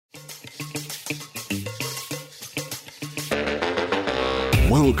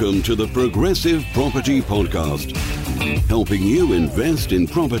Welcome to the Progressive Property Podcast, helping you invest in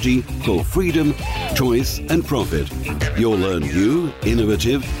property for freedom, choice and profit. You'll learn new,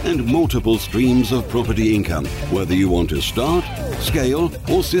 innovative and multiple streams of property income, whether you want to start, scale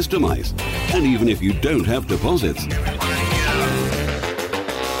or systemize, and even if you don't have deposits.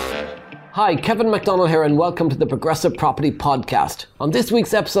 Hi, Kevin McDonald here and welcome to the Progressive Property Podcast. On this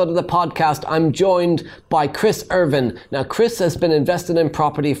week's episode of the podcast, I'm joined by Chris Irvin. Now, Chris has been investing in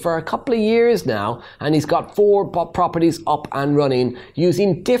property for a couple of years now and he's got 4 properties up and running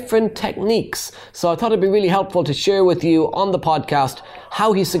using different techniques. So I thought it'd be really helpful to share with you on the podcast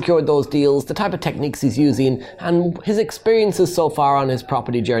how he secured those deals, the type of techniques he's using and his experiences so far on his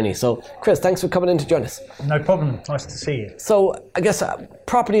property journey. So, Chris, thanks for coming in to join us. No problem. Nice to see you. So, I guess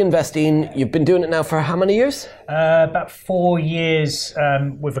property investing, you've been doing it now for how many years? About 4 years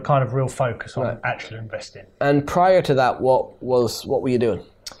with a kind of real focus on actual investing. And prior to that, what were you doing?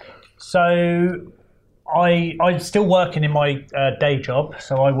 So I'm still working in my day job.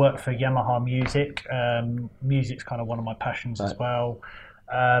 So I work for Yamaha Music. Music's kind of one of my passions as well.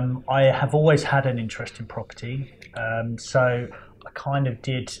 I have always had an interest in property. So I kind of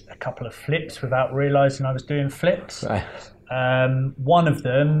did a couple of flips without realising I was doing flips. Right. One of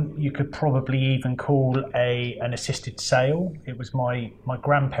them you could probably even call an assisted sale. It was my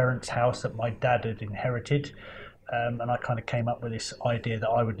grandparents' house that my dad had inherited, and I kind of came up with this idea that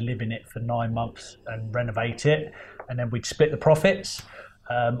I would live in it for 9 months and renovate it, and then we'd split the profits.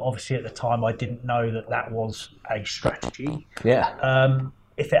 Obviously at the time I didn't know that was a strategy. Yeah.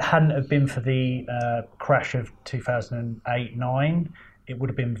 If it hadn't have been for the crash of 2008-9, it would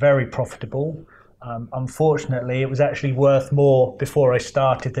have been very profitable. Unfortunately, it was actually worth more before I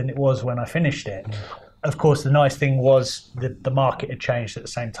started than it was when I finished it. Of course, the nice thing was the market had changed at the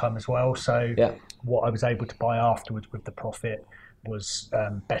same time as well. So what I was able to buy afterwards with the profit was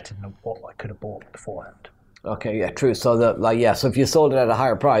better than what I could have bought beforehand. Okay, yeah, true. So so if you sold it at a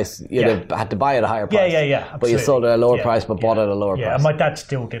higher price, you'd have had to buy it at a higher price. Yeah, absolutely. But you sold it at a lower price, but bought it at a lower price. Yeah, and my dad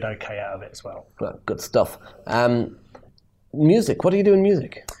still did okay out of it as well. Good stuff. Music. What do you do in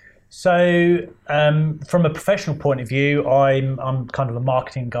music? So, from a professional point of view, I'm kind of a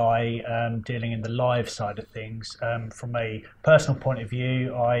marketing guy, dealing in the live side of things. From a personal point of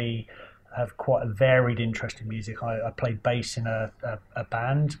view, I have quite a varied interest in music. I play bass in a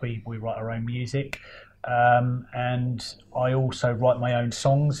band. We write our own music, and I also write my own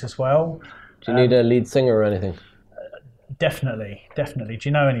songs as well. Do you need a lead singer or anything? Definitely. Do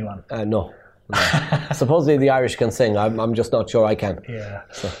you know anyone? No. Supposedly the Irish can sing. I'm just not sure I can. Yeah.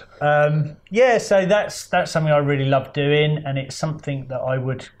 So that's something I really love doing, and it's something that I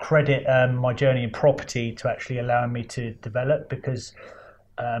would credit my journey in property to actually allowing me to develop, because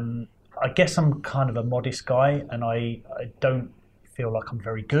I guess I'm kind of a modest guy and I don't feel like I'm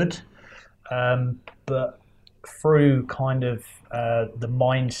very good. But through kind of the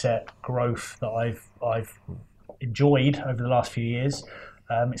mindset growth that I've enjoyed over the last few years,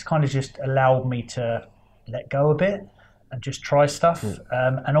 it's kind of just allowed me to let go a bit and just try stuff,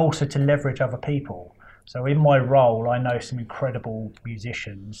 and also to leverage other people. So in my role, I know some incredible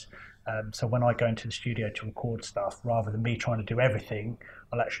musicians. So when I go into the studio to record stuff, rather than me trying to do everything,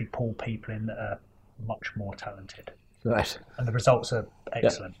 I'll actually pull people in that are much more talented. Right. And the results are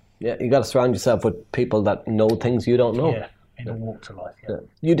excellent. Yeah, you got to surround yourself with people that know things you don't know. Yeah. In all walks of life. Yeah.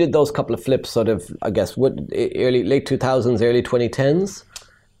 You did those couple of flips, sort of, I guess, late 2000s, early 2010s.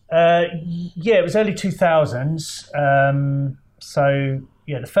 It was early 2000s. So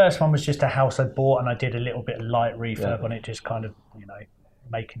the first one was just a house I bought, and I did a little bit of light refurb on it, just kind of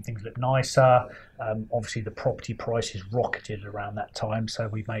making things look nicer. Obviously, the property prices rocketed around that time, so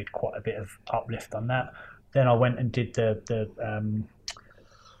we made quite a bit of uplift on that. Then I went and did the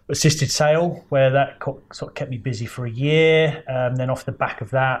assisted sale, where that sort of kept me busy for a year. Then off the back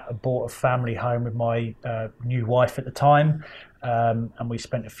of that, I bought a family home with my new wife at the time, and we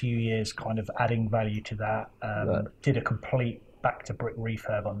spent a few years kind of adding value to that. Did a complete back to brick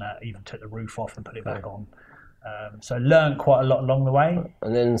refurb on that, even took the roof off and put it back on. So learned quite a lot along the way.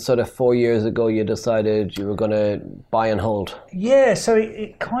 And then sort of 4 years ago, you decided you were going to buy and hold. Yeah, so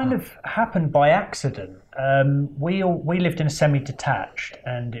it kind of happened by accident. We lived in a semi-detached,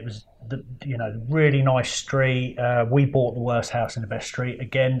 and it was really nice street. We bought the worst house in the best street.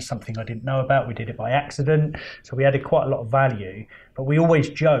 Again, something I didn't know about. We did it by accident, so we added quite a lot of value. But we always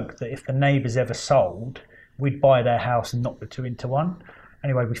joked that if the neighbours ever sold, we'd buy their house and knock the two into one.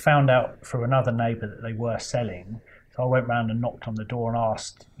 Anyway, we found out through another neighbour that they were selling. So I went round and knocked on the door and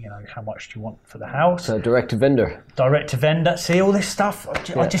asked, how much do you want for the house? So direct to vendor. Direct to vendor. See, all this stuff,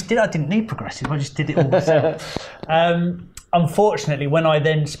 I just did. I didn't need Progressive. I just did it all myself. unfortunately, when I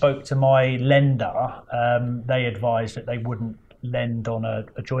then spoke to my lender, they advised that they wouldn't lend on a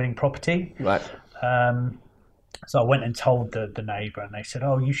adjoining property. Right. So I went and told the neighbour, and they said,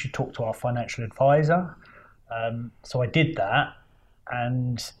 "Oh, you should talk to our financial advisor." So I did that,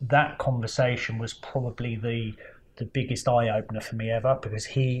 and that conversation was probably the biggest eye opener for me ever, because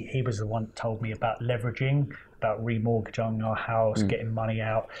he was the one that told me about leveraging, about remortgaging our house, getting money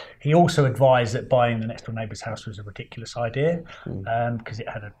out. He also advised that buying the next door neighbour's house was a ridiculous idea, because it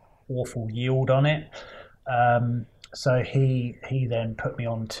had an awful yield on it. So he then put me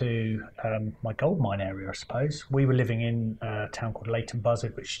on to my goldmine area, I suppose. We were living in a town called Leighton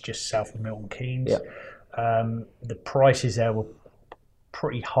Buzzard, which is just south of Milton Keynes. The prices there were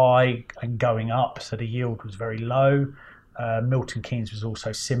pretty high and going up, so the yield was very low. Milton Keynes was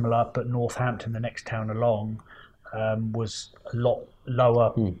also similar, but Northampton, the next town along, was a lot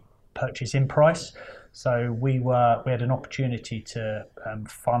lower purchase in price. So we had an opportunity to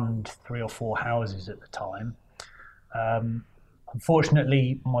fund 3 or 4 houses at the time.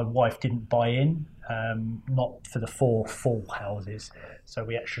 Unfortunately, my wife didn't buy in, not for the 4 full houses, so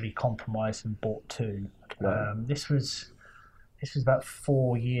we actually compromised and bought 2. This was about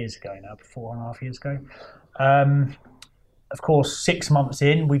 4 years ago now, 4.5 years ago. Of course, 6 months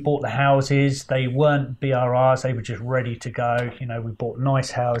in, we bought the houses. They weren't BRRs, they were just ready to go. You know, we bought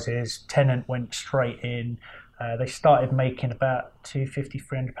nice houses, tenant went straight in. They started making about £250,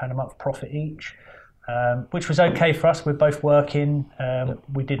 £300 a month profit each, which was okay for us. We're both working.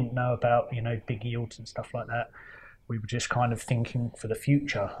 We didn't know about, big yields and stuff like that. We were just kind of thinking for the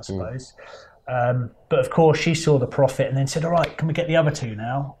future, I suppose. But of course, she saw the profit and then said, "All right, can we get the other 2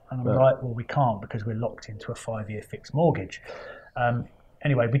 now?" And I'm like, "Well, we can't, because we're locked into a 5-year fixed mortgage."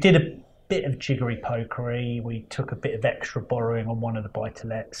 Anyway, we did a bit of jiggery pokery. We took a bit of extra borrowing on one of the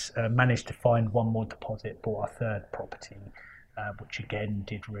buy-to-lets, managed to find one more deposit, bought our 3rd property, which again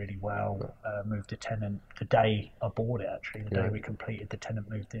did really well. Moved a tenant the day I bought it, actually. The day we completed, the tenant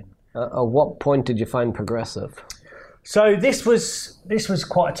moved in. At what point did you find Progressive? So this was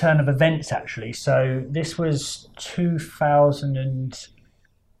quite a turn of events, actually. So this was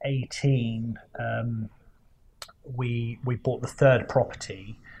 2018. We bought the 3rd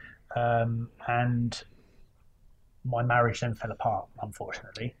property, and my marriage then fell apart,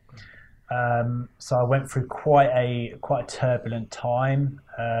 unfortunately. So I went through quite a turbulent time.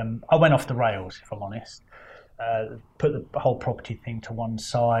 I went off the rails, if I'm honest. Put the whole property thing to one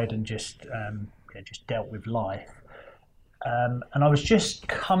side and just dealt with life. And I was just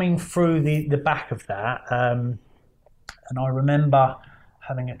coming through the back of that, and I remember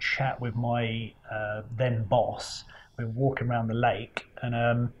having a chat with my then boss. We were walking around the lake, and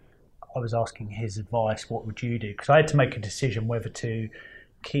I was asking his advice. What would you do? Because I had to make a decision whether to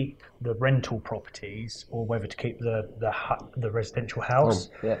keep the rental properties or whether to keep the residential house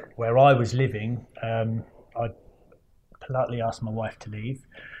where I was living. I politely asked my wife to leave.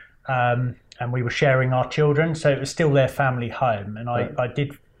 And we were sharing our children, so it was still their family home. And I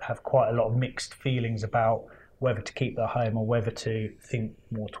did have quite a lot of mixed feelings about whether to keep their home or whether to think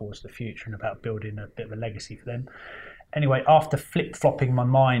more towards the future and about building a bit of a legacy for them. Anyway, after flip-flopping my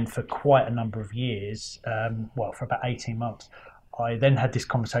mind for quite a number of years, for about 18 months, I then had this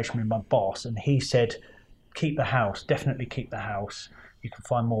conversation with my boss, and he said, "Keep the house, definitely keep the house. You can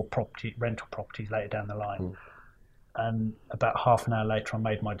find more rental properties later down the line." And about half an hour later, I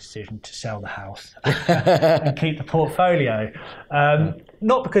made my decision to sell the house and keep the portfolio.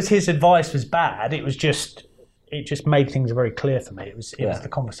 Not because his advice was bad; it just made things very clear for me. It was the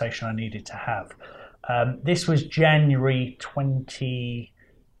conversation I needed to have. This was January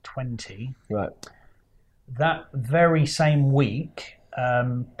 2020. Right. That very same week,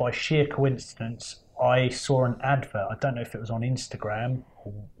 by sheer coincidence, I saw an advert. I don't know if it was on Instagram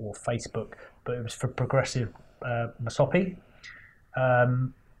or Facebook, but it was for Progressive Masopi,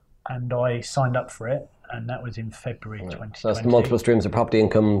 and I signed up for it, and that was in February 2020. So that's the multiple streams of property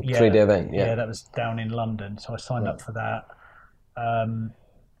income 3-day event. Yeah, that was down in London. So I signed up for that, and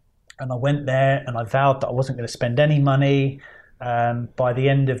I went there, and I vowed that I wasn't going to spend any money. By the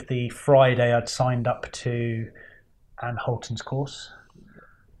end of the Friday, I'd signed up to Anne Holton's course,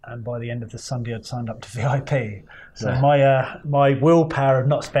 and by the end of the Sunday, I'd signed up to VIP. So my willpower of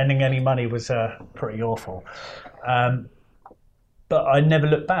not spending any money was pretty awful. But I never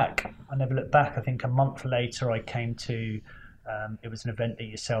looked back. I think a month later, I came to, it was an event that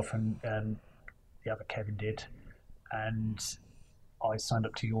yourself and the other Kevin did, and I signed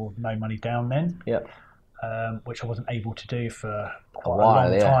up to your No Money Down then. Yeah. Which I wasn't able to do for quite a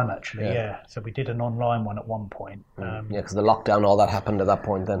long time, actually. Yeah. So we did an online one at one point. Because the lockdown, all that happened at that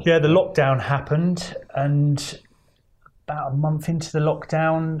point then. Yeah, the lockdown happened, and about a month into the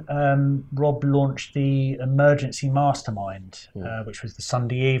lockdown, Rob launched the Emergency Mastermind, which was the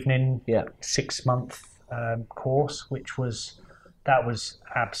Sunday evening 6-month course, that was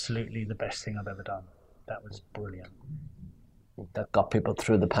absolutely the best thing I've ever done. That was brilliant. That got people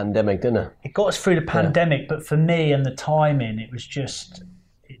through the pandemic, didn't it? It got us through the pandemic, but for me and the timing, it just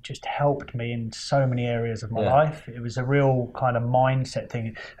helped me in so many areas of my life. It was a real kind of mindset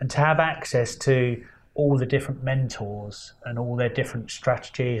thing, and to have access to all the different mentors and all their different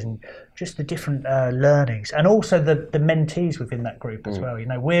strategies and just the different learnings, and also the mentees within that group as well. You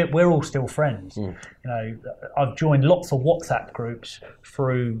know, we're all still friends. You know, I've joined lots of WhatsApp groups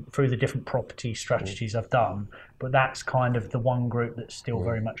through the different property strategies I've done, but that's kind of the one group that's still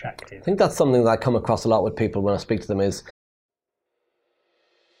very much active. I think that's something that I come across a lot with people when I speak to them is,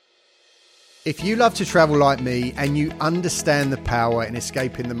 if you love to travel like me and you understand the power in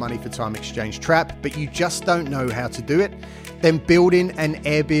escaping the money for time exchange trap, but you just don't know how to do it, then building an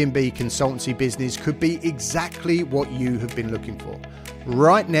Airbnb consultancy business could be exactly what you have been looking for.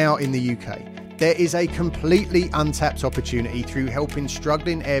 Right now in the UK, there is a completely untapped opportunity through helping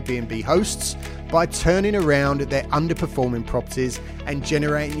struggling Airbnb hosts by turning around their underperforming properties and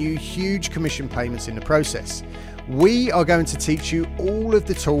generating you huge commission payments in the process. We are going to teach you all of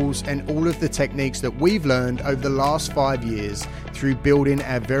the tools and all of the techniques that we've learned over the last 5 years through building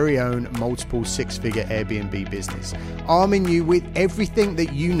our very own multiple six-figure Airbnb business, arming you with everything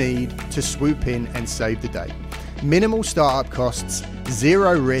that you need to swoop in and save the day. Minimal startup costs,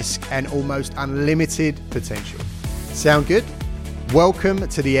 zero risk, and almost unlimited potential. Sound good? Welcome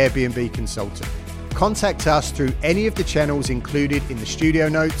to the Airbnb Consultant. Contact us through any of the channels included in the studio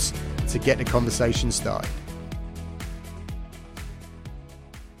notes to get the conversation started.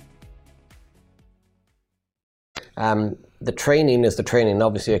 The training is the training.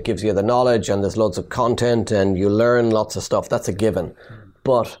 Obviously, it gives you the knowledge and there's loads of content and you learn lots of stuff. That's a given.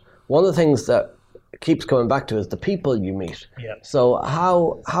 But one of the things that keeps coming back to is the people you meet. Yep. So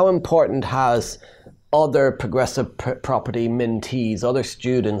how important has other progressive property mentees, other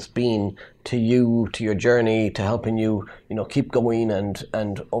students been to you, to your journey, to helping you, keep going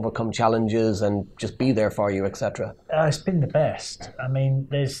and overcome challenges and just be there for you, etc.? It's been the best. I mean,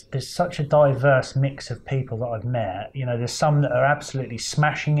 there's such a diverse mix of people that I've met. You know, there's some that are absolutely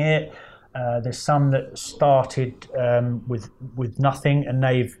smashing it. There's some that started with nothing and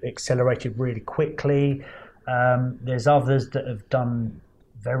they've accelerated really quickly. There's others that have done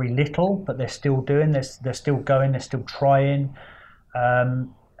very little, but they're still doing this. They're still going. They're still trying. And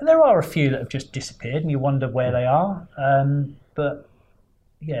there are a few that have just disappeared, and you wonder where they are. But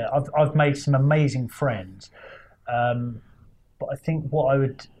yeah, I've made some amazing friends. But I think what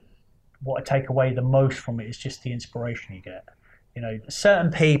I take away the most from it is just the inspiration you get. You know,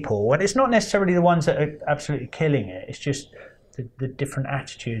 certain people, and it's not necessarily the ones that are absolutely killing it. It's just the different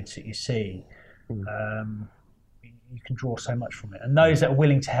attitudes that you see. You can draw so much from it, and those that are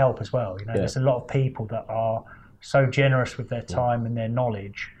willing to help as well. You know, there's a lot of people that are so generous with their time and their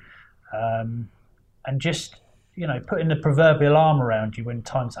knowledge, and just putting the proverbial arm around you when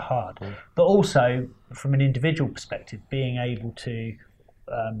times are hard. But also from an individual perspective, being able to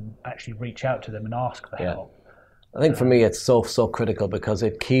actually reach out to them and ask for help. I think for me it's so critical because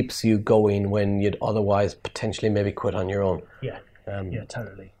it keeps you going when you'd otherwise potentially maybe quit on your own. Yeah,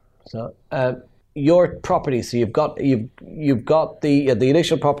 totally. So. Your property, so you've got the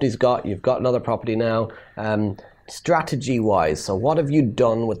initial property's you've got another property now. Strategy wise, so what have you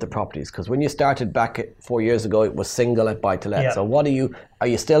done with the properties? Because when you started back 4 years ago, it was single let buy to let. Yeah. So are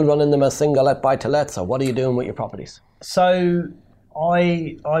you still running them as single let buy to let? So what are you doing with your properties? So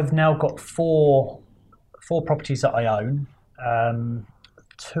I've now got four properties that I own.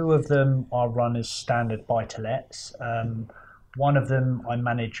 2 of them are run as standard buy to lets. One of them I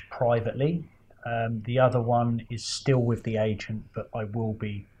manage privately. The other one is still with the agent, but I will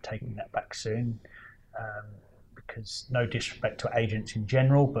be taking that back soon because no disrespect to agents in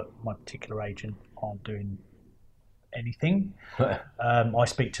general, but my particular agent aren't doing anything. I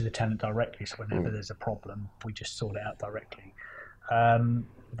speak to the tenant directly, so whenever there's a problem, we just sort it out directly.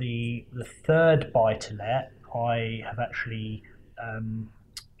 The third buy-to-let, I have actually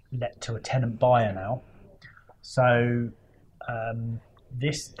let to a tenant buyer now. So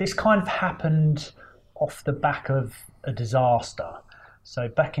this kind of happened off the back of a disaster. So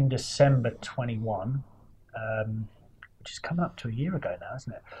back in December 21, which is coming up to a year ago now,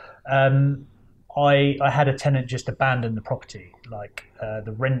 isn't it? I had a tenant just abandon the property. Like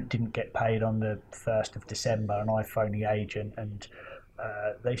the rent didn't get paid on the 1st of December, and I phoned the agent, and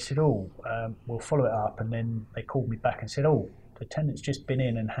they said, we'll follow it up. And then they called me back and said, the tenant's just been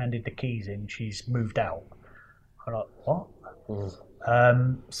in and handed the keys in. She's moved out. I'm like, what?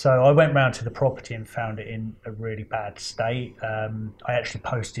 So I went round to the property and found it in a really bad state. I actually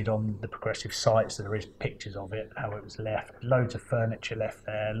posted on the Progressive site, so there is pictures of it, how it was left. Loads of furniture left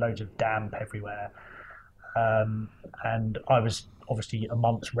there, loads of damp everywhere. And I was obviously a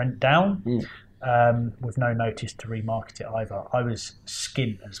month's rent down, with no notice to remarket it either. I was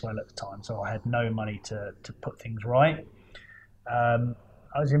skint as well at the time, so I had no money to put things right.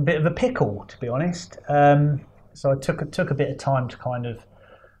 I was in a bit of a pickle, to be honest. So I took a bit of time to kind of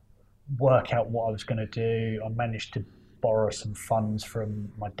work out what I was going to do. I managed to borrow some funds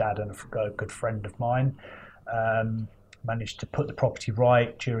from my dad and a good friend of mine. Managed to put the property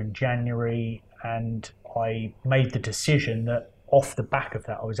right during January, and I made the decision that off the back of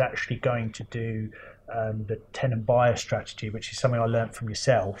that, I was actually going to do the tenant buyer strategy, which is something I learned from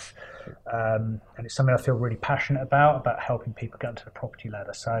yourself. And it's something I feel really passionate about helping people get onto the property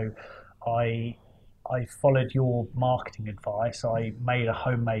ladder. So I followed your marketing advice. I made a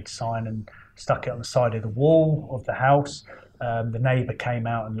homemade sign and stuck it on the side of the wall of the house. The neighbour came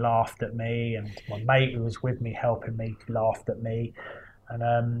out and laughed at me, and my mate who was with me helping me laughed at me.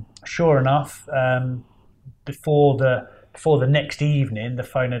 And sure enough, before the next evening, the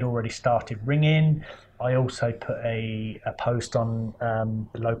phone had already started ringing. I also put a post on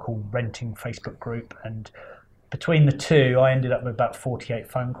the local renting Facebook group, and between the two, I ended up with about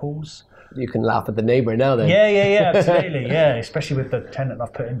 48 phone calls. You can laugh at the neighbour now then. Yeah, absolutely, yeah, especially with the tenant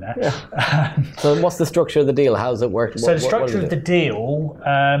I've put in there. Yeah. So what's the structure of the deal? How does it work? So the structure of the deal,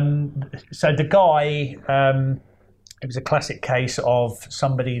 so the guy, it was a classic case of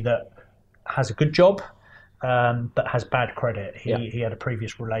somebody that has a good job, but has bad credit. He had a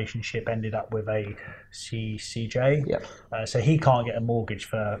previous relationship, ended up with a CCJ. Yep. So he can't get a mortgage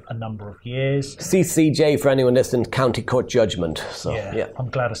for a number of years. CCJ, for anyone listening, County Court Judgment. So, yeah. I'm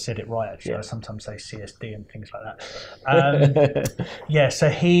glad I said it right, actually. Yeah. I sometimes say CSD and things like that. So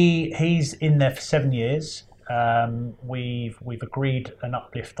he's in there for 7 years. We've agreed an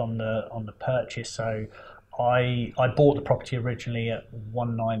uplift on the purchase. So I bought the property originally at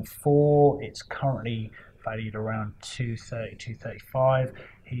 194. It's currently valued around 230, 235.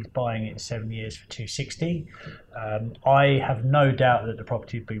 He's buying it in 7 years for 260. I have no doubt that the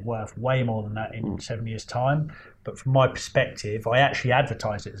property would be worth way more than that in 7 years' time. But from my perspective, I actually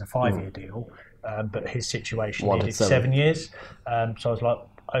advertised it as a 5-year deal, but his situation needed 7 years. So I was like,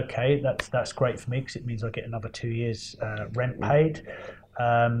 okay, that's great for me because it means I get another 2 years rent paid.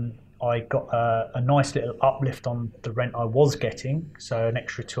 I got a nice little uplift on the rent I was getting, so an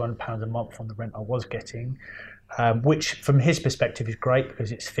extra £200 a month on the rent I was getting, which from his perspective is great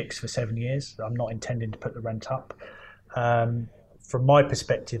because it's fixed for 7 years. I'm not intending to put the rent up. From my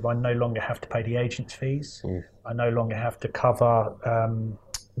perspective, I no longer have to pay the agent's fees. I no longer have to cover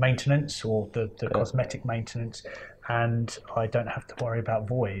maintenance or the cosmetic maintenance, and I don't have to worry about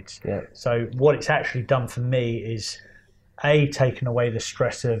voids. Yeah. So what it's actually done for me is taken away the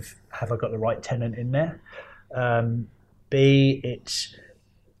stress of have I got the right tenant in there. B, it's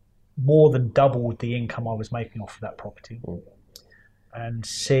more than doubled the income I was making off of that property. And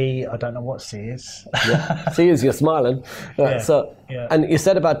C, I don't know what C is. C is you're smiling. And you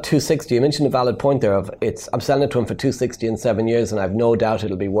said about 260. You mentioned a valid point there of I'm selling it to him for 260 in 7 years, and I've no doubt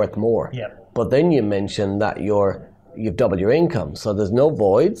it'll be worth more. Yeah. But then you mentioned that you've doubled your income, so there's no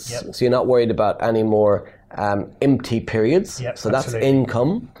voids. Yep. So you're not worried about any more empty periods. Yep, so that's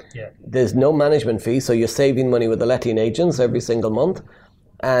income. Yep. There's no management fee, so you're saving money with the letting agents every single month.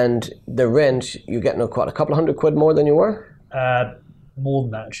 And the rent, you're getting a couple of £100 more than you were? More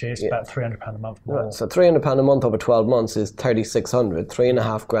than that, actually. It's about £300 a month more. Right. So £300 a month over 12 months is 3,600,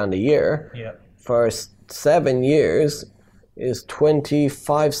 $3,500 a year. Yeah. For 7 years is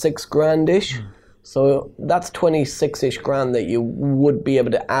 25-6 grand-ish. So that's 26-ish grand that you would be able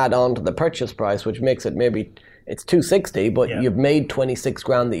to add on to the purchase price, which makes it maybe it's 260, but you've made 26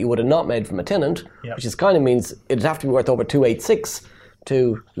 grand that you would have not made from a tenant, which is kind of means it'd have to be worth over 286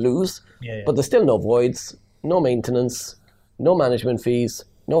 to lose. But there's still no voids, no maintenance, no management fees,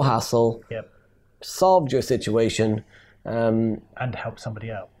 no hassle. Solved your situation. And help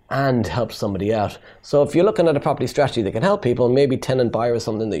somebody out. So if you're looking at a property strategy that can help people, maybe tenant buyer is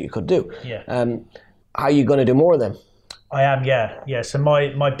something that you could do. Are you going to do more of them? I am, yeah. So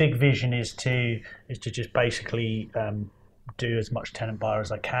my big vision is to just basically do as much tenant buyer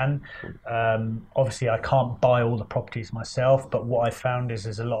as I can. Obviously, I can't buy all the properties myself, but what I found is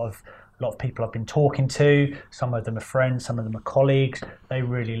there's a lot of people I've been talking to. Some of them are friends, some of them are colleagues. They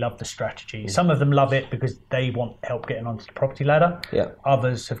really love the strategy. Some of them love it because they want help getting onto the property ladder.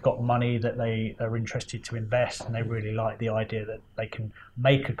 Others have got money that they are interested to invest, and they really like the idea that they can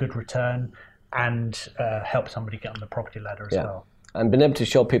make a good return and help somebody get on the property ladder as well. And being able to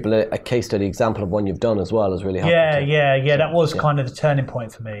show people a case study example of one you've done as well is really helpful. Yeah. That was kind of the turning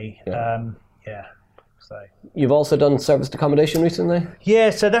point for me. So you've also done serviced accommodation recently? Yeah,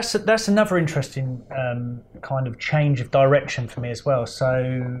 so that's another interesting kind of change of direction for me as well.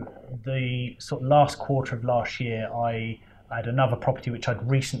 So the sort of last quarter of last year, I had another property which I'd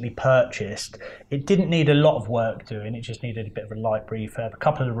recently purchased. It didn't need a lot of work doing. It just needed a bit of a light refurb. A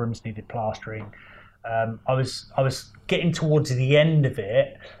couple of the rooms needed plastering. I was getting towards the end of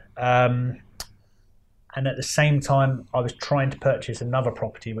it, and at the same time, I was trying to purchase another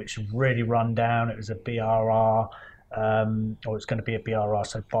property which was really run down. It was a BRR, or it's going to be a BRR,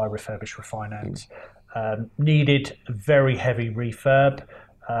 so buy, refurbish, refinance. Needed a very heavy refurb.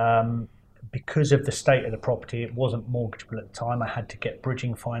 Because of the state of the property, it wasn't mortgageable at the time. I had to get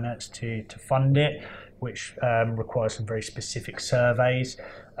bridging finance to fund it, which requires some very specific surveys.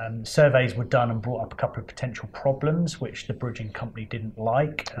 Surveys were done and brought up a couple of potential problems, which the bridging company didn't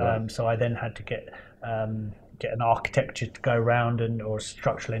like. So I then had to get an architecture to go around or a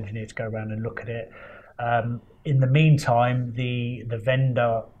structural engineer to go around and look at it. In the meantime, the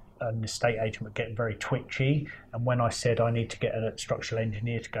vendor and the estate agent were getting very twitchy, and when I said I need to get a structural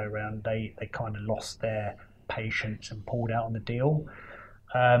engineer to go around, they kind of lost their patience and pulled out on the deal,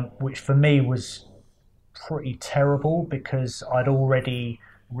 which for me was pretty terrible because I'd already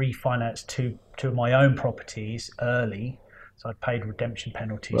refinanced two of my own properties early, so I'd paid redemption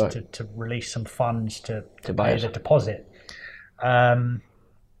penalties to release some funds to pay the deposit, and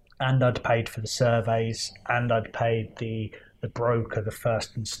I'd paid for the surveys, and I'd paid the broker the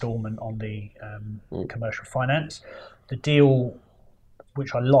first instalment on the commercial finance. The deal,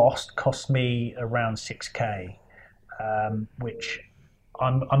 which I lost, cost me around 6k, which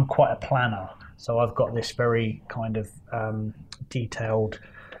I'm quite a planner, so I've got this very kind of detailed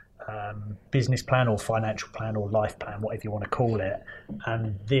business plan or financial plan or life plan, whatever you want to call it,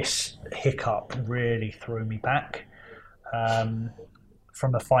 and this hiccup really threw me back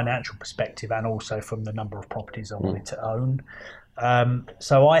from a financial perspective and also from the number of properties I wanted to own.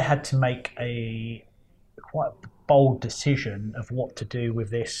 So I had to make a quite bold decision of what to do with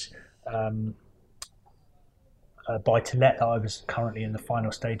this buy-to-let that I was currently in the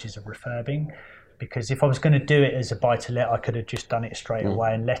final stages of refurbing. Because if I was going to do it as a buy-to-let, I could have just done it straight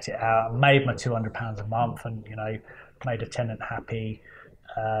away and let it out, made my £200 a month, and made a tenant happy.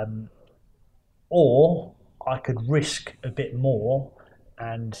 Or I could risk a bit more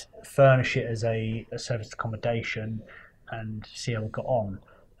and furnish it as a serviced accommodation and see how it got on.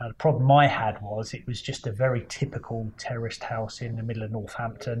 Now, the problem I had was it was just a very typical terraced house in the middle of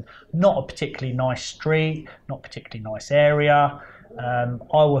Northampton, not a particularly nice street, not a particularly nice area.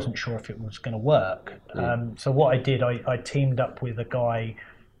 I wasn't sure if it was going to work. So what I did, I teamed up with a guy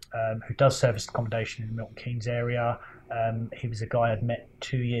who does serviced accommodation in the Milton Keynes area. He was a guy I'd met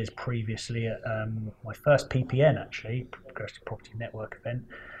 2 years previously at my first PPN, actually, Progressive Property Network event.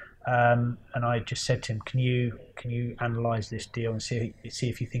 And I just said to him, can you analyse this deal and see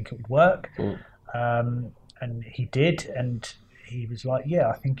if you think it would work? And he did, and he was like, yeah,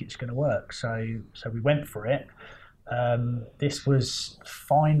 I think it's going to work. So we went for it. This was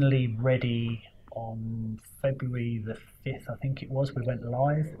finally ready on February the 5th, I think it was. We went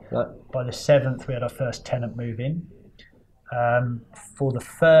live. By the 7th, we had our first tenant move in. For the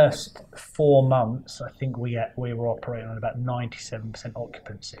first 4 months, I think we were operating on about 97%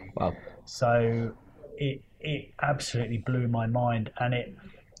 occupancy. Wow! So it absolutely blew my mind, and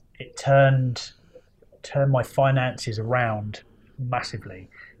it turned my finances around massively.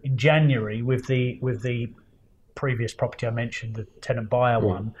 In January, with the previous property I mentioned, the tenant buyer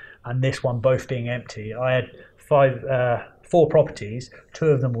one, and this one both being empty, I had 4 properties. 2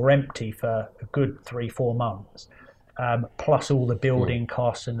 of them were empty for a good 3-4 months. Plus all the building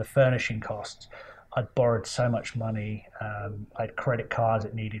costs and the furnishing costs. I'd borrowed so much money. I had credit cards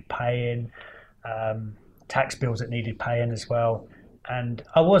that needed paying, tax bills that needed paying as well. And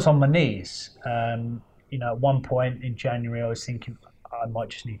I was on my knees. At one point in January, I was thinking I might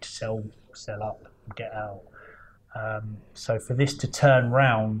just need to sell up and get out. So for this to turn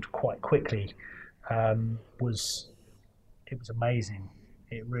round quite quickly was amazing.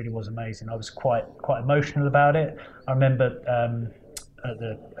 It really was amazing. I was quite emotional about it. I remember at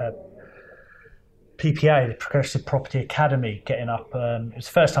the PPA, the Progressive Property Academy, getting up. It was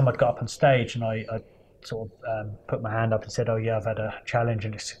the first time I'd got up on stage, and I sort of put my hand up and said, "Oh yeah, I've had a challenge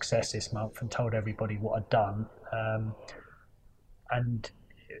and a success this month," and told everybody what I'd done. And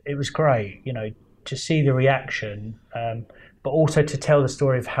it was great, to see the reaction, but also to tell the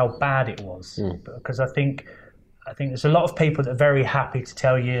story of how bad it was, because I think I think there's a lot of people that are very happy to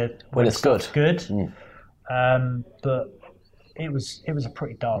tell you when it's good. But it was a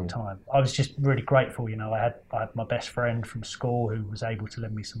pretty dark time. I was just really grateful. I had my best friend from school who was able to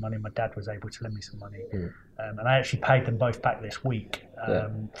lend me some money. My dad was able to lend me some money, and I actually paid them both back this week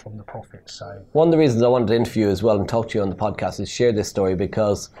from the profits. So one of the reasons I wanted to interview you as well and talk to you on the podcast is share this story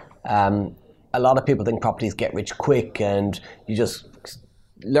because a lot of people think properties get rich quick and you just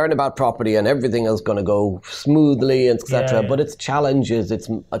learn about property and everything is going to go smoothly, etc. But it's challenges, it's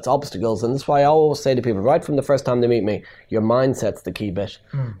obstacles, and that's why I always say to people right from the first time they meet me, your mindset's the key bit,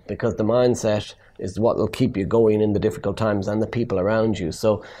 because the mindset is what will keep you going in the difficult times and the people around you.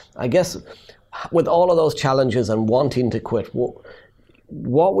 So I guess with all of those challenges and wanting to quit,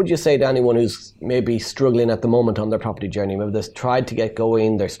 what would you say to anyone who's maybe struggling at the moment on their property journey? Maybe they've tried to get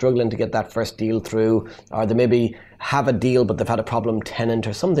going, they're struggling to get that first deal through, or they maybe have a deal but they've had a problem tenant,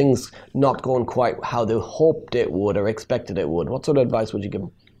 or something's not going quite how they hoped it would or expected it would. What sort of advice would you give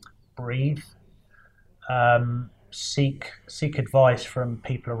them? Breathe. Seek advice from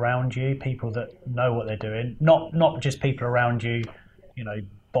people around you, people that know what they're doing. Not just people around you,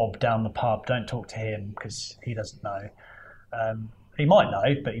 Bob down the pub. Don't talk to him because he doesn't know. He might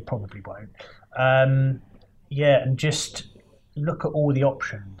know, but he probably won't. And just look at all the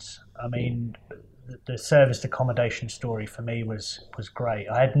options. I mean, the serviced accommodation story for me was great.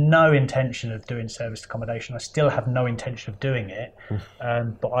 I had no intention of doing serviced accommodation. I still have no intention of doing it,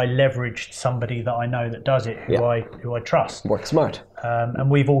 but I leveraged somebody that I know that does it, who I trust. Work smart. And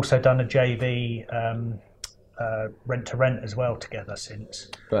we've also done a JV rent to rent as well together since.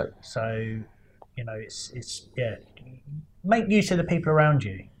 Right. So, it's make use of the people around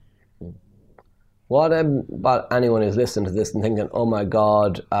you. What about anyone who's listening to this and thinking, oh my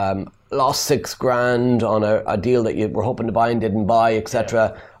God, lost $6,000 on a deal that you were hoping to buy and didn't buy,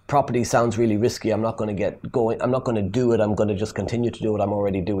 etc. Property sounds really risky. I'm not going to get going. I'm not going to do it. I'm going to just continue to do what I'm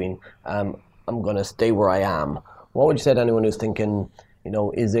already doing. I'm going to stay where I am. What would you say to anyone who's thinking,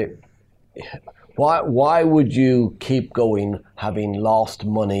 why would you keep going having lost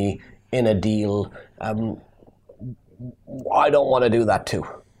money in a deal? I don't want to do that too.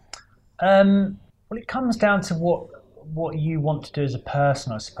 Well, it comes down to what you want to do as a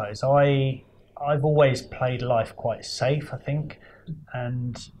person, I suppose. I've always played life quite safe, I think,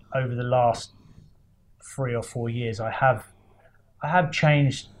 and over the last 3 or 4 years, I have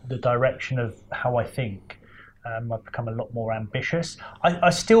changed the direction of how I think. I've become a lot more ambitious. I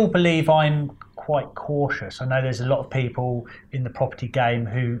still believe I'm quite cautious. I know there's a lot of people in the property game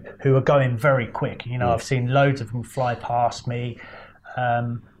who are going very quick. I've seen loads of them fly past me,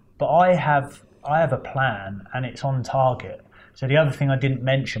 but I have a plan and it's on target. So the other thing I didn't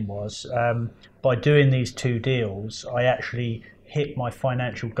mention was by doing these 2 deals, I actually hit my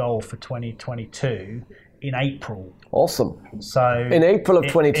financial goal for 2022 in April. Awesome. So in April of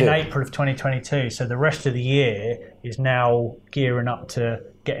 22. In April of 2022. So the rest of the year is now gearing up to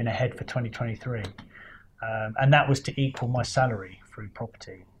getting ahead for 2023, and that was to equal my salary through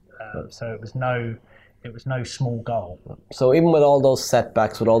property. So it was no small goal. So even with all those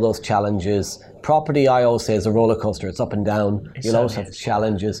setbacks, with all those challenges, property I always say is a roller coaster. It's up and down. You'll always have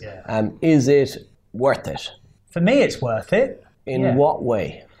challenges. Yeah. Is it worth it? For me, it's worth it. In what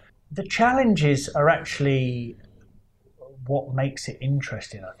way? The challenges are actually what makes it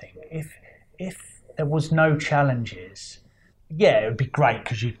interesting, I think. If there was no challenges, it would be great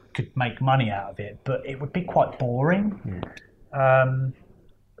because you could make money out of it, but it would be quite boring.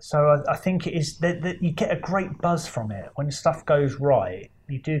 So I think it is that you get a great buzz from it. When stuff goes right,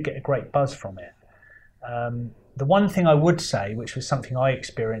 you do get a great buzz from it. The one thing I would say, which was something I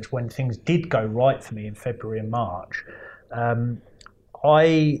experienced when things did go right for me in February and March,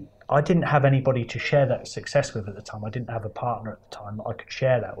 I didn't have anybody to share that success with at the time. I didn't have a partner at the time that I could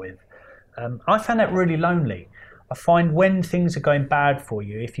share that with. I found that really lonely. I find when things are going bad for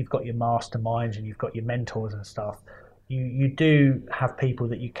you, if you've got your masterminds and you've got your mentors and stuff, you do have people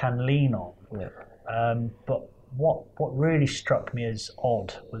that you can lean on. Yeah. But what really struck me as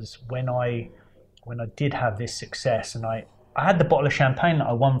odd was when I did have this success, and I had the bottle of champagne that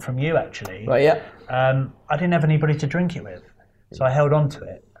I won from you actually. Right. Yeah. I didn't have anybody to drink it with, so I held on to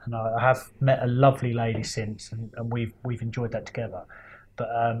it, and I have met a lovely lady since, and we've enjoyed that together. But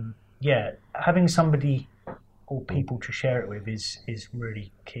having somebody or people to share it with is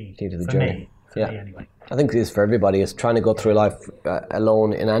really key to the for journey. me. For me anyway. I think this is for everybody, is trying to go through life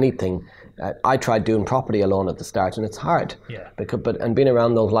alone in anything. I tried doing property alone at the start, and it's hard. Yeah. But being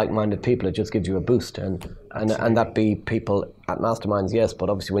around those like-minded people, it just gives you a boost. And that be people at masterminds, yes, but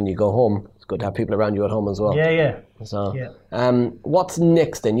obviously when you go home, it's good to have people around you at home as well. Yeah. So, what's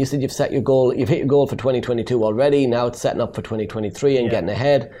next then? You said you've set your goal. You've hit your goal for 2022 already. Now it's setting up for 2023 and getting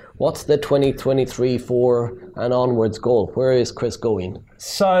ahead. What's the 2023, 4 and onwards goal? Where is Chris going?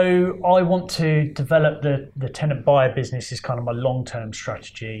 So I want to develop the tenant buyer business is kind of my long-term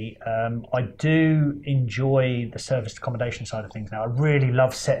strategy. I do enjoy the serviced accommodation side of things now. I really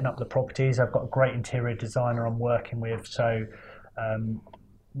love setting up the properties. I've got a great interior designer I'm working with, so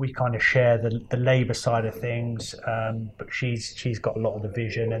we kind of share the labour side of things, but she's got a lot of the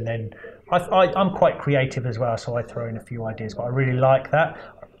vision, and then I'm quite creative as well, so I throw in a few ideas, but I really like that.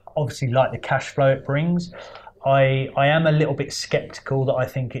 Obviously like the cash flow it brings. I am a little bit sceptical that I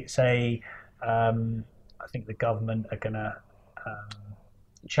think it's I think the government are going to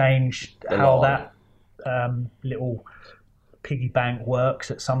change how that little piggy bank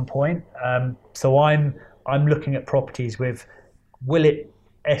works at some point. So I'm looking at properties with, will it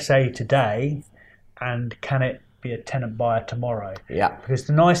SA today and can it be a tenant buyer tomorrow? Yeah. Because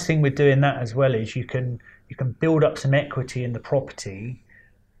the nice thing with doing that as well is you can build up some equity in the property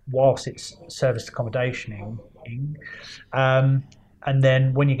whilst it's serviced accommodationing. And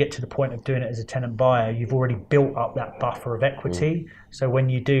then when you get to the point of doing it as a tenant buyer, you've already built up that buffer of equity. So when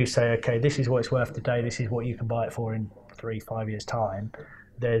you do say, okay, this is what it's worth today, this is what you can buy it for in 3-5 years time,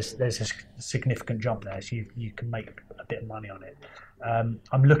 there's a significant jump there, so you can make a bit of money on it.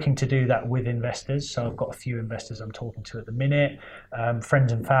 I'm looking to do that with investors, so I've got a few investors I'm talking to at the minute,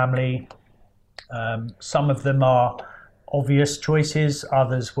 friends and family. Some of them are obvious choices,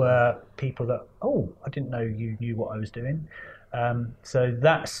 others were people that, I didn't know you knew what I was doing. So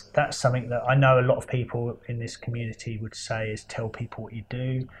that's something that I know a lot of people in this community would say is tell people what you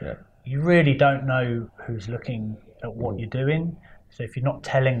do. Yeah. You really don't know who's looking at what you're doing. So if you're not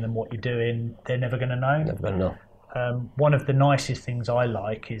telling them what you're doing, they're never going to know. Never going to know. One of the nicest things I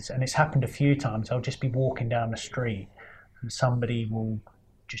like is, and it's happened a few times, I'll just be walking down the street and somebody will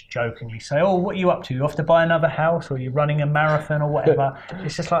just jokingly say, "Oh, what are you up to? You off to buy another house, or you're running a marathon, or whatever?"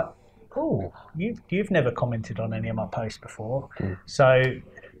 It's just like, "Oh, you've never commented on any of my posts before." So,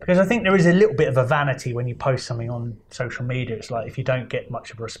 because I think there is a little bit of a vanity when you post something on social media. It's like if you don't get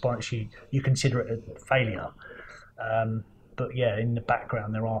much of a response, you consider it a failure. But yeah, in the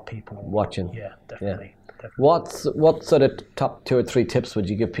background there are people watching. Yeah, definitely. What sort of top 2 or 3 tips would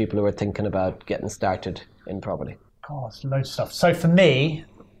you give people who are thinking about getting started in property? Oh, it's loads of stuff. So for me,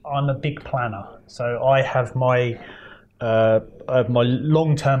 I'm a big planner. So I have my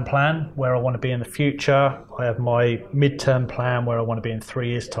long-term plan where I want to be in the future. I have my mid-term plan where I want to be in 3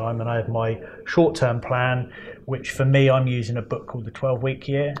 years' time, and I have my short-term plan, which for me, I'm using a book called The 12-Week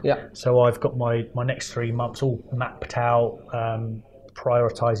Year. Yeah. So I've got my next 3 months all mapped out,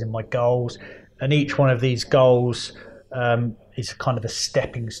 prioritizing my goals, and each one of these goals is kind of a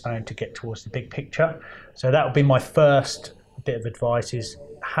stepping stone to get towards the big picture. So that would be my first bit of advice: is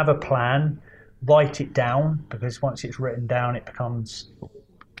have a plan. Write it down, because once it's written down, it becomes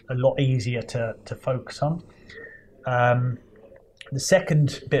a lot easier to focus on. The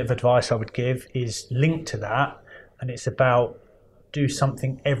second bit of advice I would give is linked to that, and it's about do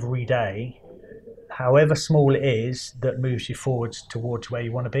something every day, however small it is, that moves you forwards towards where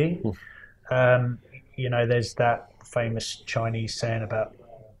you want to be. There's that famous Chinese saying about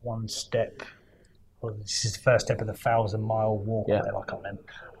one step. Well, this is the first step of the 1,000-mile walk. Yeah. I can't remember.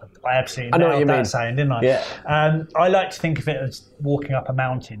 I absolutely know what you nailed that mean. saying, didn't I? Yeah. I like to think of it as walking up a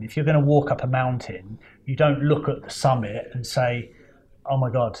mountain. If you're going to walk up a mountain, you don't look at the summit and say, "Oh my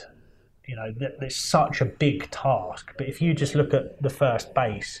God, there's such a big task." But if you just look at the first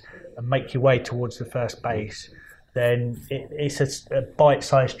base and make your way towards the first base, then it's a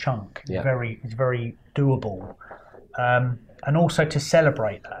bite-sized chunk. Yeah. It's very doable. And also to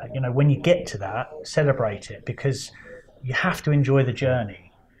celebrate that, when you get to that, celebrate it, because you have to enjoy the journey.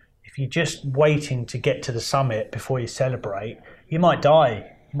 If you're just waiting to get to the summit before you celebrate, you might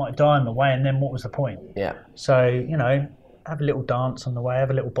die. You might die on the way, and then what was the point? Yeah. So, have a little dance on the way, have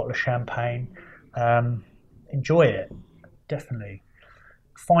a little bottle of champagne, enjoy it, definitely.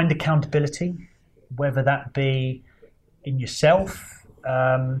 Find accountability, whether that be in yourself.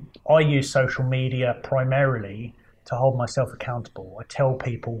 I use social media primarily to hold myself accountable. I tell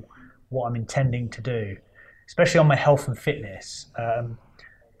people what I'm intending to do, especially on my health and fitness,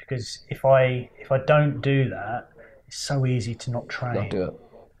 because if I don't do that, it's so easy to not train. Not do it.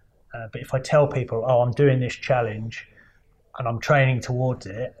 But if I tell people, I'm doing this challenge and I'm training towards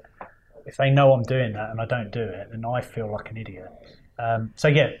it, if they know I'm doing that and I don't do it, then I feel like an idiot. So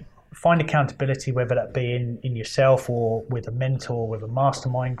yeah, find accountability, whether that be in yourself or with a mentor, with a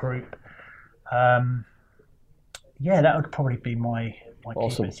mastermind group. Yeah, that would probably be my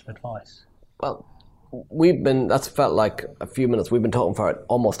Awesome. key bits of advice. Well, that's felt like a few minutes. We've been talking for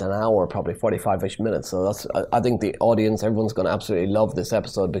almost an hour, probably 45-ish minutes. So I think the audience, everyone's going to absolutely love this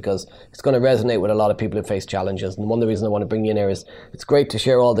episode because it's going to resonate with a lot of people who face challenges. And one of the reasons I want to bring you in here is it's great to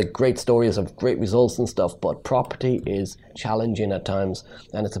share all the great stories of great results and stuff, but property is challenging at times,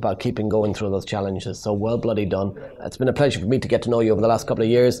 and it's about keeping going through those challenges. So well bloody done. It's been a pleasure for me to get to know you over the last couple of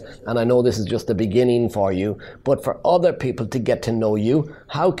years, and I know this is just the beginning for you. But for other people to get to know you,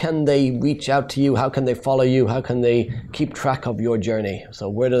 how can they reach out to you? How can they follow you? How can they keep track of your journey? So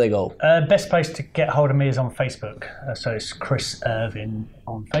where do they go? Best place to get hold of me is on Facebook. So it's Chris Irvin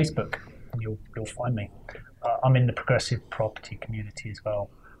on Facebook, and you'll find me. I'm in the progressive property community as well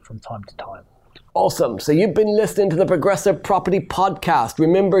from time to time. Awesome. So you've been listening to the Progressive Property Podcast.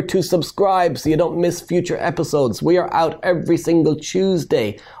 Remember to subscribe so you don't miss future episodes. We are out every single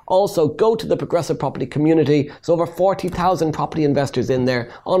Tuesday. Also, go to the Progressive Property community. There's over 40,000 property investors in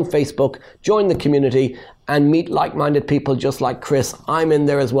there on Facebook. Join the community and meet like-minded people just like Chris. I'm in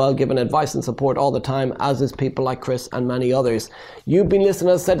there as well, giving advice and support all the time, as is people like Chris and many others. You've been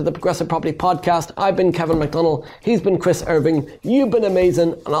listening, as I said, to the Progressive Property Podcast. I've been Kevin McDonald. He's been Chris Irving. You've been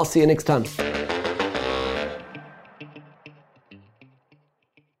amazing, and I'll see you next time.